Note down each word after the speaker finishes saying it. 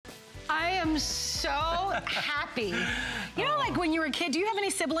am so happy. You know, like when you were a kid, do you have any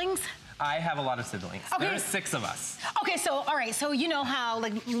siblings? I have a lot of siblings. Okay. There's 6 of us. Okay, so, all right, so you know how,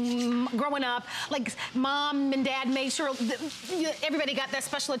 like, growing up, like, mom and dad made sure everybody got that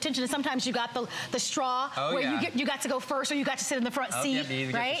special attention, and sometimes you got the straw, where you got to go first, or you got to sit in the front seat, yeah, you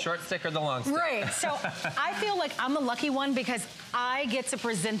right? Get the short stick or the long stick. Right, so I feel like I'm the lucky one because I get to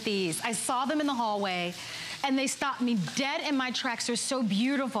present these. I saw them in the hallway, and they stopped me dead in my tracks. They're so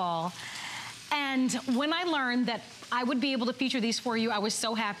beautiful. And when I learned that I would be able to feature these for you, I was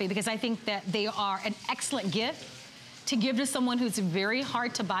so happy because I think that they are an excellent gift to give to someone who's very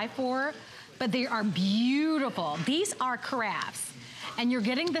hard to buy for, but they are beautiful. These are carafes, and you're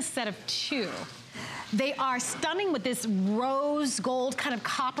getting the set of 2. They are stunning with this rose gold kind of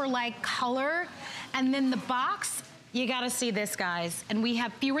copper-like color. And then the box, you gotta see this, guys. And we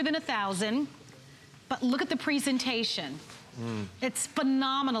have fewer than 1,000, but look at the presentation. It's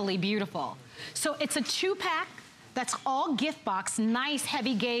phenomenally beautiful. So it's a 2-pack. That's all gift box, nice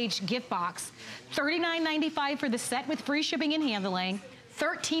heavy gauge gift box. $39.95 for the set with free shipping and handling,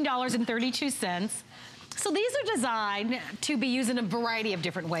 $13.32. So these are designed to be used in a variety of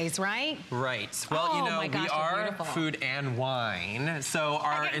different ways, right? Right. Well, you know, we are food and wine. So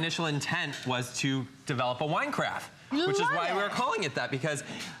our initial intent was to develop a wine craft, which is why we were calling it that, because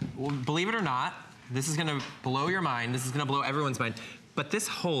believe it or not, this is gonna blow your mind. This is gonna blow everyone's mind. But this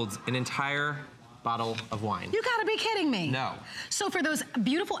holds an entire bottle of wine. You gotta be kidding me. No. So for those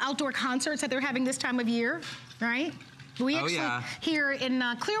beautiful outdoor concerts that they're having this time of year, right? We actually, here in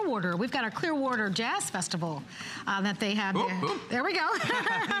Clearwater, we've got our Clearwater Jazz Festival that they have there. There we go.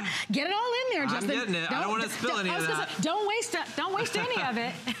 Get it all in there, Justin. I'm getting it. I don't want to spill any of that. Don't waste any of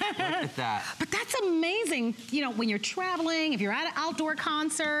it. Look at that. But that's amazing. You know, when you're traveling, if you're at an outdoor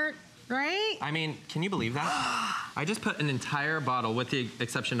concert, right? I mean, can you believe that? I just put an entire bottle, with the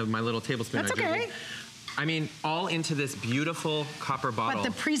exception of my little tablespoon. That's okay. I mean, all into this beautiful copper bottle. But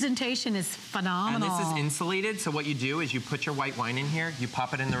the presentation is phenomenal. And this is insulated, so what you do is you put your white wine in here, you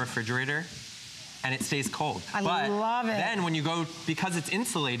pop it in the refrigerator, and it stays cold. I love it. Then when you go, because it's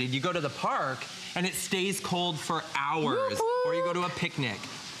insulated, you go to the park, and it stays cold for hours. Or you go to a picnic.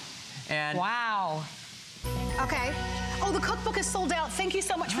 And wow. Okay. Oh, the cookbook is sold out. Thank you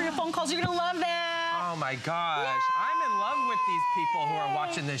so much for your phone calls. You're gonna love that. Oh my gosh. Yay! I'm in love with these people who are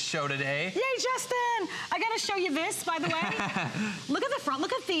watching this show today. Yay, Justin. I gotta show you this, by the way. Look at the front,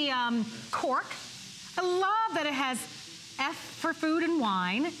 look at the cork. I love that it has F for food and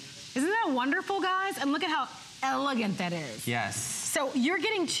wine. Isn't that wonderful, guys? And look at how elegant that is. Yes. So you're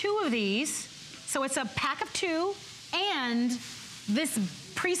getting 2 of these. So it's a pack of 2, and this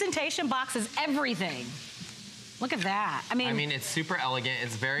presentation box is everything. Look at that. I mean, it's super elegant.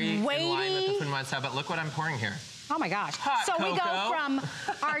 It's very in line with the food and wine style, but look what I'm pouring here. Oh my gosh. Hot cocoa. We go from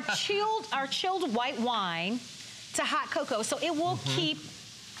our chilled white wine to hot cocoa. So it will keep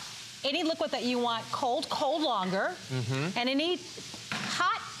any liquid that you want cold longer. And any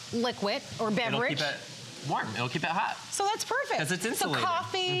hot liquid or beverage. It'll keep it warm. It'll keep it hot. So that's perfect. Because it's insulated. So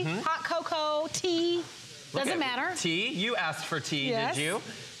coffee, hot cocoa, tea, doesn't matter. Tea, you asked for tea, did you?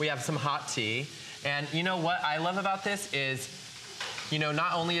 We have some hot tea. And you know what I love about this is, you know,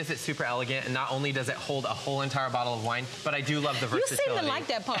 not only is it super elegant and not only does it hold a whole entire bottle of wine, but I do love the versatility. You seem to like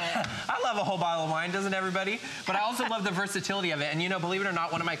that part. I love a whole bottle of wine, doesn't everybody? But I also love the versatility of it. And you know, believe it or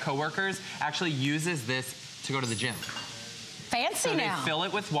not, one of my coworkers actually uses this to go to the gym. Fancy now. So they fill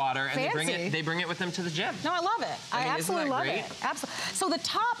it with water and they bring it with them to the gym. No, I love it. I absolutely love it. Absolutely. So the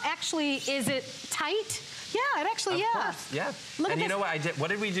top actually, is it tight? Yeah, it actually, of course, yeah. Look and you know what I did? What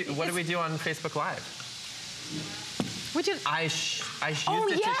did we do? What did we do on Facebook Live? I used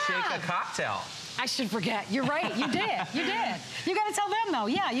it to shake a cocktail. I should forget. You're right. You did. You did. You got to tell them though.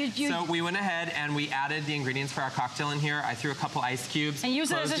 Yeah. So we went ahead and we added the ingredients for our cocktail in here. I threw a couple ice cubes and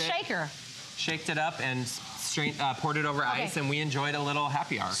used it as a shaker. Shaked it up and poured it over ice, and we enjoyed a little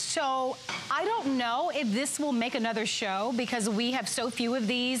happy hour. So I don't know if this will make another show because we have so few of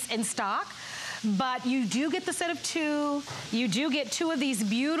these in stock. But you do get the set of 2. You do get 2 of these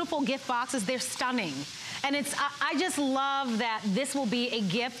beautiful gift boxes. They're stunning. And I just love that this will be a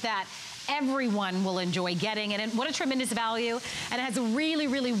gift that everyone will enjoy getting. And what a tremendous value. And it has a really,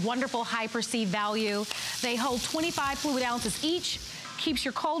 really wonderful high perceived value. They hold 25 fluid ounces each. Keeps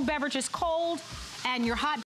your cold beverages cold and your hot